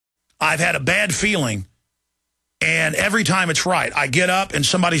I've had a bad feeling, and every time it's right. I get up and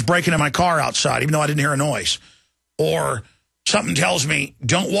somebody's breaking in my car outside, even though I didn't hear a noise. Or something tells me,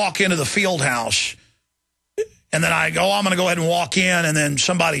 don't walk into the field house. And then I go, oh, I'm going to go ahead and walk in, and then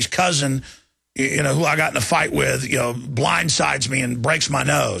somebody's cousin, you know, who I got in a fight with, you know, blindsides me and breaks my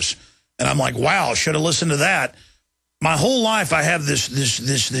nose. And I'm like, wow, should have listened to that. My whole life I have this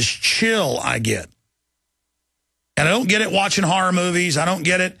chill I get. And I don't get it watching horror movies. I don't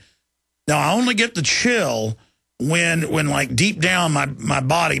get it. No, I only get the chill when like deep down my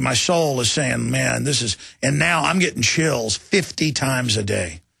body, my soul is saying, man, this is, and now I'm getting chills 50 times a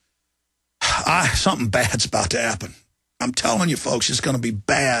day. Something bad's about to happen. I'm telling you, folks, it's going to be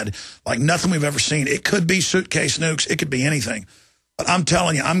bad, like nothing we've ever seen. It could be suitcase nukes. It could be anything. But I'm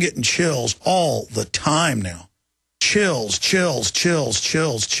telling you, I'm getting chills all the time now. Chills, chills, chills,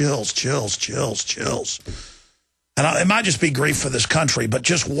 chills, chills, chills, chills, chills. And it might just be grief for this country, but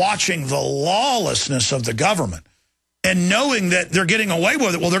just watching the lawlessness of the government and knowing that they're getting away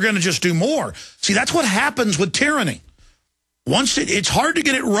with it, well, they're going to just do more. See, that's what happens with tyranny. Once it's hard to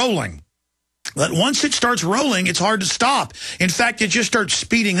get it rolling. But once it starts rolling, it's hard to stop. In fact, it just starts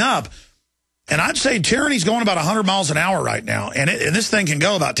speeding up. And I'd say tyranny's going about 100 miles an hour right now. And this thing can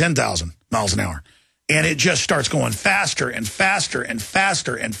go about 10,000 miles an hour. And it just starts going faster and faster and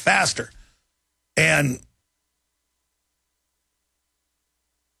faster and faster. And,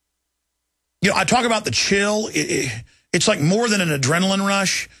 you know, I talk about the chill. It's like more than an adrenaline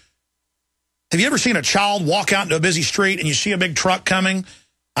rush. Have you ever seen a child walk out into a busy street and you see a big truck coming?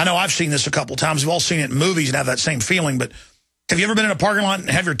 I know I've seen this a couple times. We've all seen it in movies and have that same feeling. But have you ever been in a parking lot and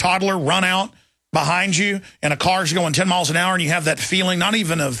have your toddler run out behind you and a car's going 10 miles an hour and you have that feeling, not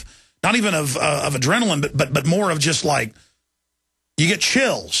even of adrenaline, but more of just like you get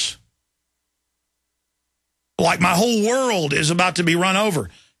chills. Like my whole world is about to be run over.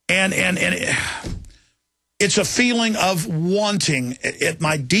 And it's a feeling of wanting at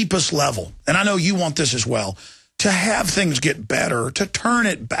my deepest level. And I know you want this as well. To have things get better, to turn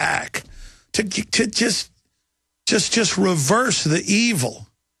it back, to just reverse the evil.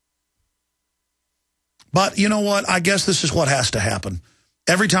 But you know what? I guess this is what has to happen.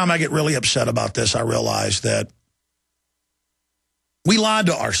 Every time I get really upset about this, I realize that we lied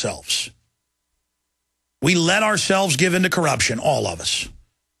to ourselves. We let ourselves give into corruption, all of us.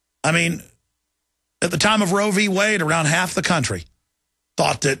 I mean, at the time of Roe v. Wade, around half the country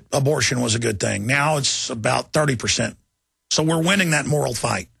thought that abortion was a good thing. Now it's about 30%. So we're winning that moral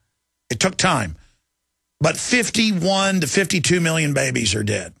fight. It took time. But 51 to 52 million babies are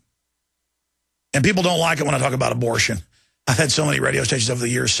dead. And people don't like it when I talk about abortion. I've had so many radio stations over the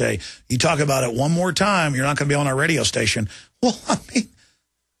years say, you talk about it one more time, you're not going to be on our radio station. Well, I mean,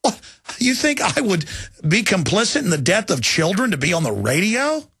 what? You think I would be complicit in the death of children to be on the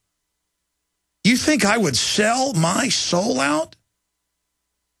radio? You think I would sell my soul out?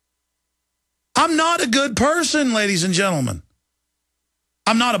 I'm not a good person, ladies and gentlemen.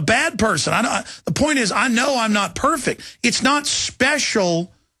 I'm not a bad person. The point is, I know I'm not perfect. It's not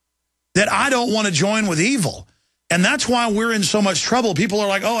special that I don't want to join with evil. And that's why we're in so much trouble. People are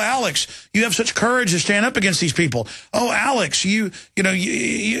like, oh, Alex, you have such courage to stand up against these people. Oh, Alex, you know,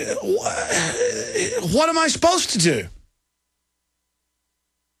 what am I supposed to do?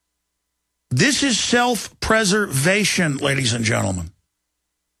 This is self-preservation, ladies and gentlemen.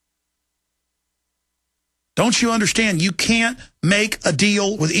 Don't you understand? You can't make a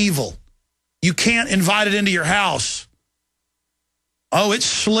deal with evil. You can't invite it into your house. Oh, it's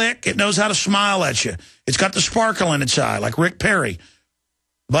slick. It knows how to smile at you. It's got the sparkle in its eye, like Rick Perry.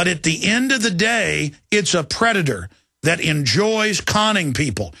 But at the end of the day, it's a predator that enjoys conning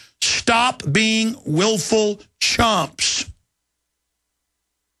people. Stop being willful chumps.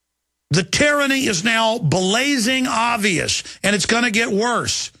 The tyranny is now blazing obvious, and it's going to get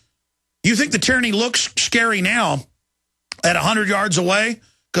worse. You think the tyranny looks scary now at 100 yards away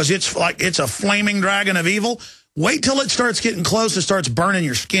because it's like it's a flaming dragon of evil? Wait till it starts getting close and starts burning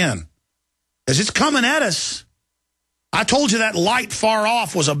your skin. Because it's coming at us. I told you that light far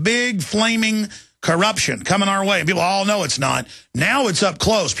off was a big flaming corruption coming our way. And people, oh, no, it's not. Now it's up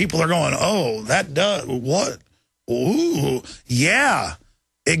close. People are going, oh, that does, what? Ooh, yeah,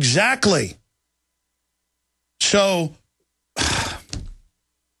 exactly. So,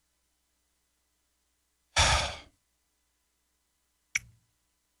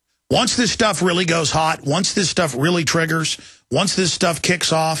 once this stuff really goes hot, once this stuff really triggers, once this stuff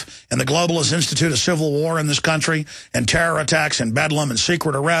kicks off and the globalists institute a civil war in this country and terror attacks and bedlam and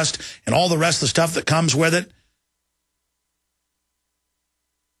secret arrest and all the rest of the stuff that comes with it,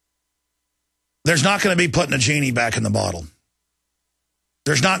 there's not going to be putting a genie back in the bottle.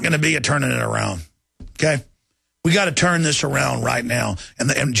 there's not going to be a turning it around, okay? We got to turn this around right now.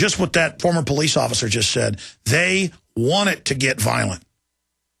 And just what that former police officer just said, they want it to get violent.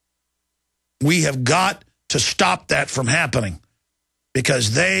 We have got to stop that from happening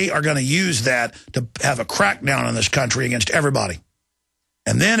because they are going to use that to have a crackdown in this country against everybody.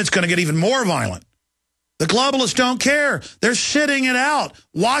 And then it's going to get even more violent. The globalists don't care. They're sitting it out,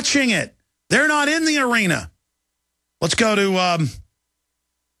 watching it. They're not in the arena. Let's go to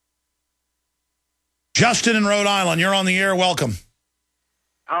Justin in Rhode Island. You're on the air. Welcome.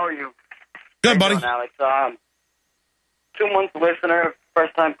 How are you? Good, buddy. Doing, Alex? 2-month listener,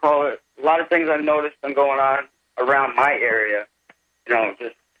 first-time caller. A lot of things I've noticed been going on around my area, you know,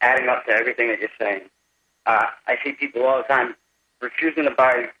 just adding up to everything that you're saying. I see people all the time refusing to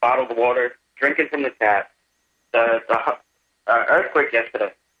buy bottled water, drinking from the tap. The earthquake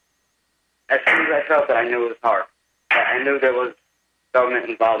yesterday, as soon as I felt it, I knew it was hard. I knew there was government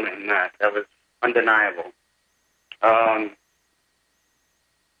involvement in that. That was undeniable. I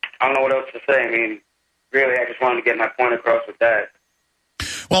don't know what else to say. I mean, really, I just wanted to get my point across with that.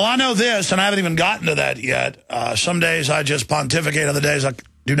 Well, I know this, and I haven't even gotten to that yet. Some days I just pontificate. Other days I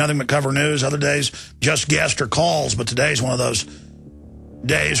do nothing but cover news. Other days just guest or calls. But today's one of those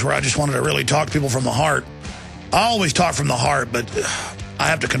days where I just wanted to really talk to people from the heart. I always talk from the heart, but I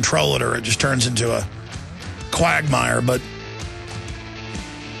have to control it or it just turns into a quagmire. But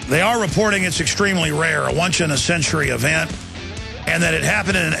they are reporting it's extremely rare, a once-in-a-century event, and that it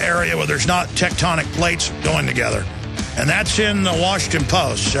happened in an area where there's not tectonic plates going together. And that's in the Washington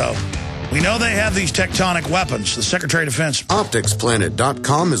Post. So we know they have these tectonic weapons. The Secretary of Defense.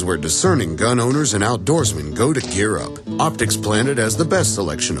 OpticsPlanet.com is where discerning gun owners and outdoorsmen go to gear up. Optics Planet has the best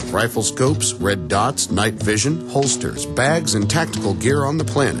selection of rifle scopes, red dots, night vision, holsters, bags, and tactical gear on the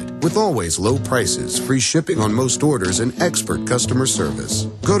planet. With always low prices, free shipping on most orders, and expert customer service.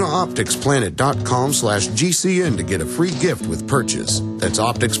 Go to OpticsPlanet.com/GCN to get a free gift with purchase. That's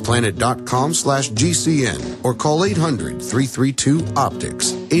OpticsPlanet.com/GCN or call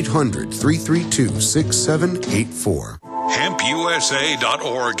 800-332-OPTICS. 800-332-6784.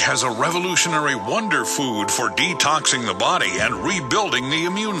 HempUSA.org has a revolutionary wonder food for detoxing the body and rebuilding the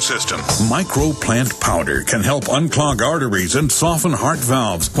immune system. Microplant powder can help unclog arteries and soften heart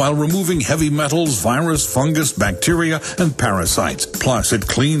valves while removing heavy metals, virus, fungus, bacteria, and parasites. Plus, it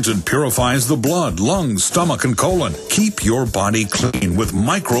cleans and purifies the blood, lungs, stomach, and colon. Keep your body clean with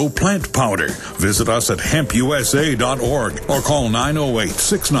Microplant powder. Visit us at HempUSA.org or call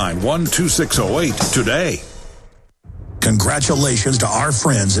 908-691-2608 today. Congratulations to our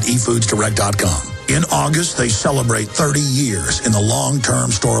friends at eFoodsDirect.com. In August, they celebrate 30 years in the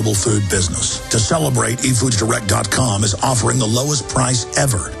long-term storable food business. To celebrate, eFoodsDirect.com is offering the lowest price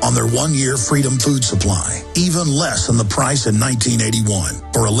ever on their one-year Freedom Food Supply, even less than the price in 1981.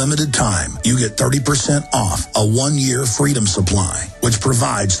 For a limited time, you get 30% off a one-year Freedom Supply, which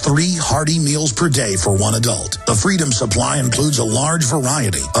provides 3 hearty meals per day for one adult. The Freedom Supply includes a large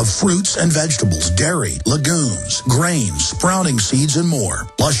variety of fruits and vegetables, dairy, legumes, grains, sprouting seeds, and more.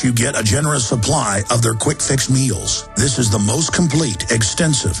 Plus, you get a generous supply of their quick fix meals. This is the most complete,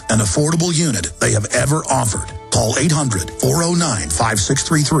 extensive, and affordable unit they have ever offered. Call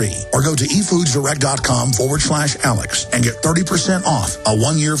 800-409-5633 or go to eFoodsDirect.com/Alex and get 30% off a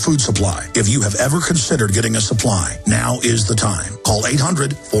one-year food supply. If you have ever considered getting a supply, now is the time. Call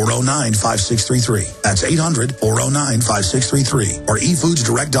 800-409-5633. That's 800-409-5633 or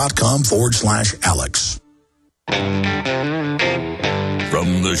eFoodsDirect.com/Alex.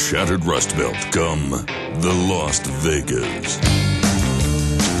 From the shattered Rust Belt come the Las Vegas.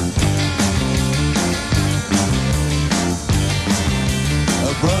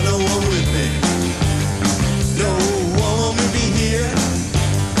 I brought no one with me. No one with me here.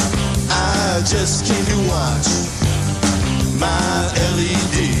 I just came to watch my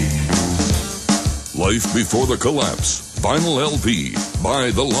LED. Life Before the Collapse. Vinyl LP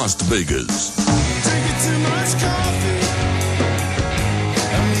by the Las Vegas. Drinking too much coffee.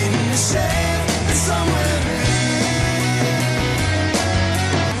 I'm eating the shade somewhere near.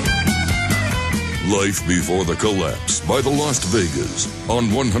 Life Before the Collapse by the Las Vegas on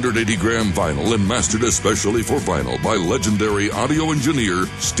 180-gram vinyl and mastered especially for vinyl by legendary audio engineer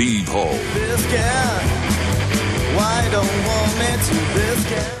Steve Hall. This guy, why don't want me to this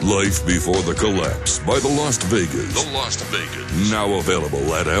guy? Life Before the Collapse by the Las Vegas. The Las Vegas. Now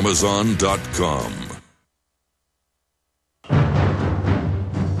available at Amazon.com.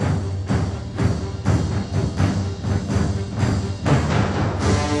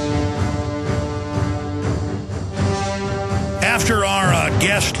 After our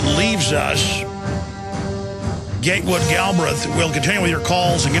guest leaves us, Gatewood Galbraith. We'll continue with your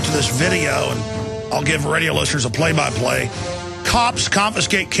calls and get to this video, and I'll give radio listeners a play-by-play. Cops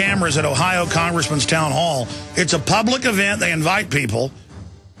confiscate cameras at Ohio Congressman's town hall. It's a public event. They invite people,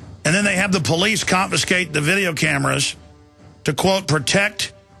 and then they have the police confiscate the video cameras to, quote,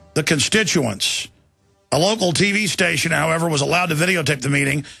 protect the constituents. A local TV station, however, was allowed to videotape the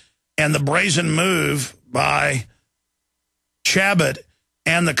meeting, and the brazen move by Chabot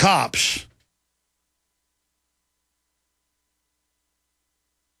and the cops.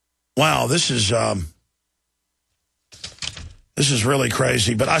 Wow, this is really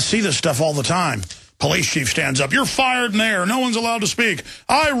crazy. But I see this stuff all the time. Police chief stands up. You're fired in there. No one's allowed to speak.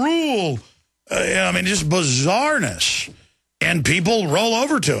 I rule. I mean, just bizarreness. And people roll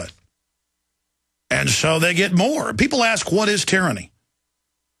over to it. And so they get more. People ask, what is tyranny?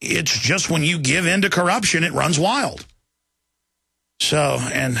 It's just when you give in to corruption, it runs wild. So,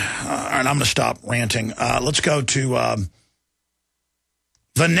 and I'm going to stop ranting. Let's go to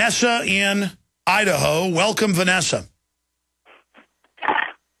Vanessa in Idaho. Welcome, Vanessa.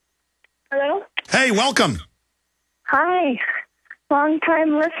 Hello? Hey, welcome. Hi.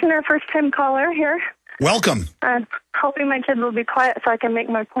 Long-time listener, first-time caller here. Welcome. Hoping my kids will be quiet so I can make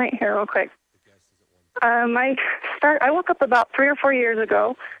my point here real quick. I woke up about 3 or 4 years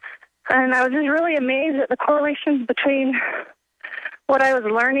ago, and I was just really amazed at the correlations between what I was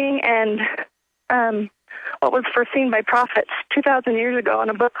learning and what was foreseen by prophets 2,000 years ago in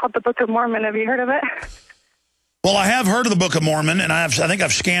a book called the Book of Mormon. Have you heard of it? Well, I have heard of the Book of Mormon, and I think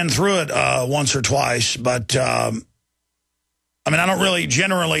I've scanned through it once or twice, but I mean, I don't really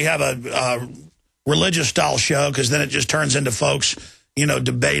generally have a religious-style show, because then it just turns into folks, you know,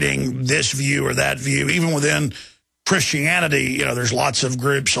 debating this view or that view. Even within Christianity, you know, there's lots of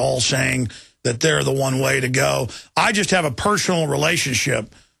groups all saying that they're the one way to go. I just have a personal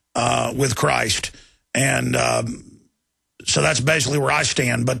relationship with Christ, and so that's basically where I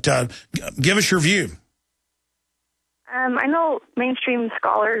stand. But give us your view. I know mainstream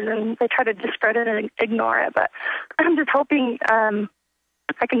scholars, and they try to discredit and ignore it, but I'm just hoping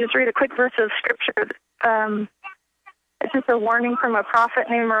I can just read a quick verse of Scripture. It's just a warning from a prophet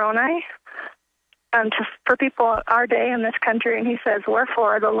named Moroni for people our day in this country, and he says,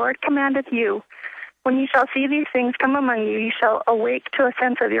 "Wherefore the Lord commandeth you, when you shall see these things come among you, you shall awake to a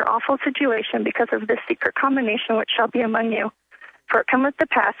sense of your awful situation because of this secret combination which shall be among you. For it cometh to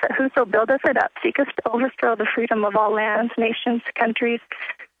pass that whoso buildeth it up seeketh to overthrow the freedom of all lands, nations, countries,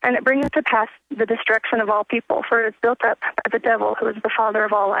 and it bringeth to pass the destruction of all people, for it is built up by the devil, who is the father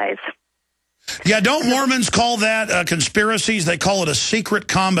of all lies." Yeah, don't Mormons call that conspiracies? They call it a secret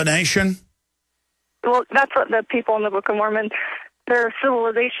combination? Well, that's what the people in the Book of Mormon, their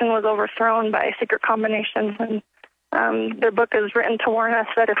civilization was overthrown by secret combinations, and their book is written to warn us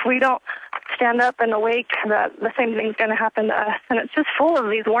that if we don't stand up and awake, that the same thing's going to happen to us. And it's just full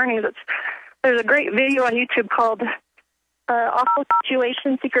of these warnings. There's a great video on YouTube called Awful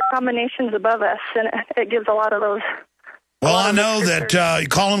Situation, Secret Combinations Above Us, and it gives a lot of those. Well, I know that you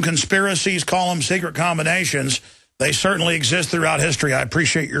call them conspiracies, call them secret combinations. They certainly exist throughout history. I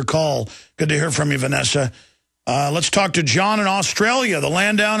appreciate your call. Good to hear from you, Vanessa. Let's talk to John in Australia, the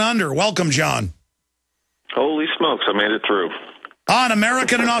land down under. Welcome, John. Holy smokes, I made it through. An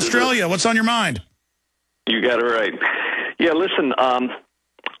American in Australia. What's on your mind? You got it right. Yeah, listen,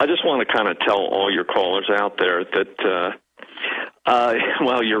 I just want to kind of tell all your callers out there that,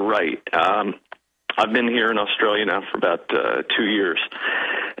 well, you're right. I've been here in Australia now for about 2 years.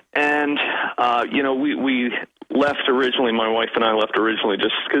 And, you know, we left originally, my wife and I left originally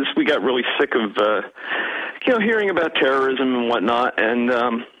just because we got really sick of, you know, hearing about terrorism and whatnot.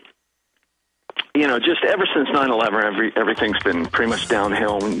 And, you know, just ever since 9/11, everything's been pretty much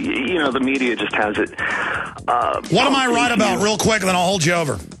downhill. And, you know, the media just has it. What am I right about, real quick, and then I'll hold you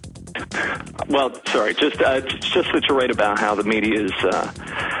over? Well, sorry, just that you're right about how the media is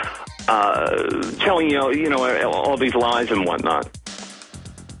telling you know, all these lies and whatnot.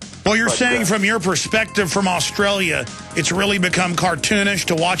 Well, you're saying from your perspective from Australia, it's really become cartoonish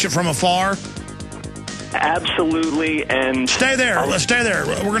to watch it from afar? Absolutely, and... Stay there. Let's stay there.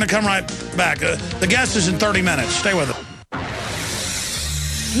 We're going to come right back. The guest is in 30 minutes. Stay with us.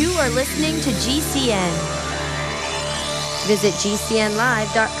 You are listening to GCN. Visit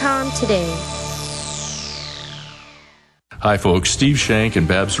GCNlive.com today. Hi, folks. Steve Shank and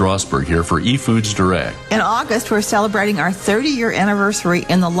Babs Rossberg here for eFoods Direct. In August, we're celebrating our 30-year anniversary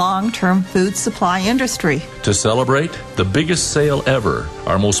in the long-term food supply industry. To celebrate, the biggest sale ever,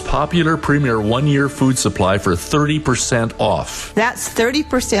 our most popular premier one-year food supply for 30% off. That's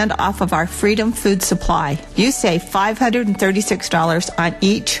 30% off of our Freedom Food Supply. You save $536 on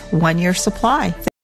each one-year supply.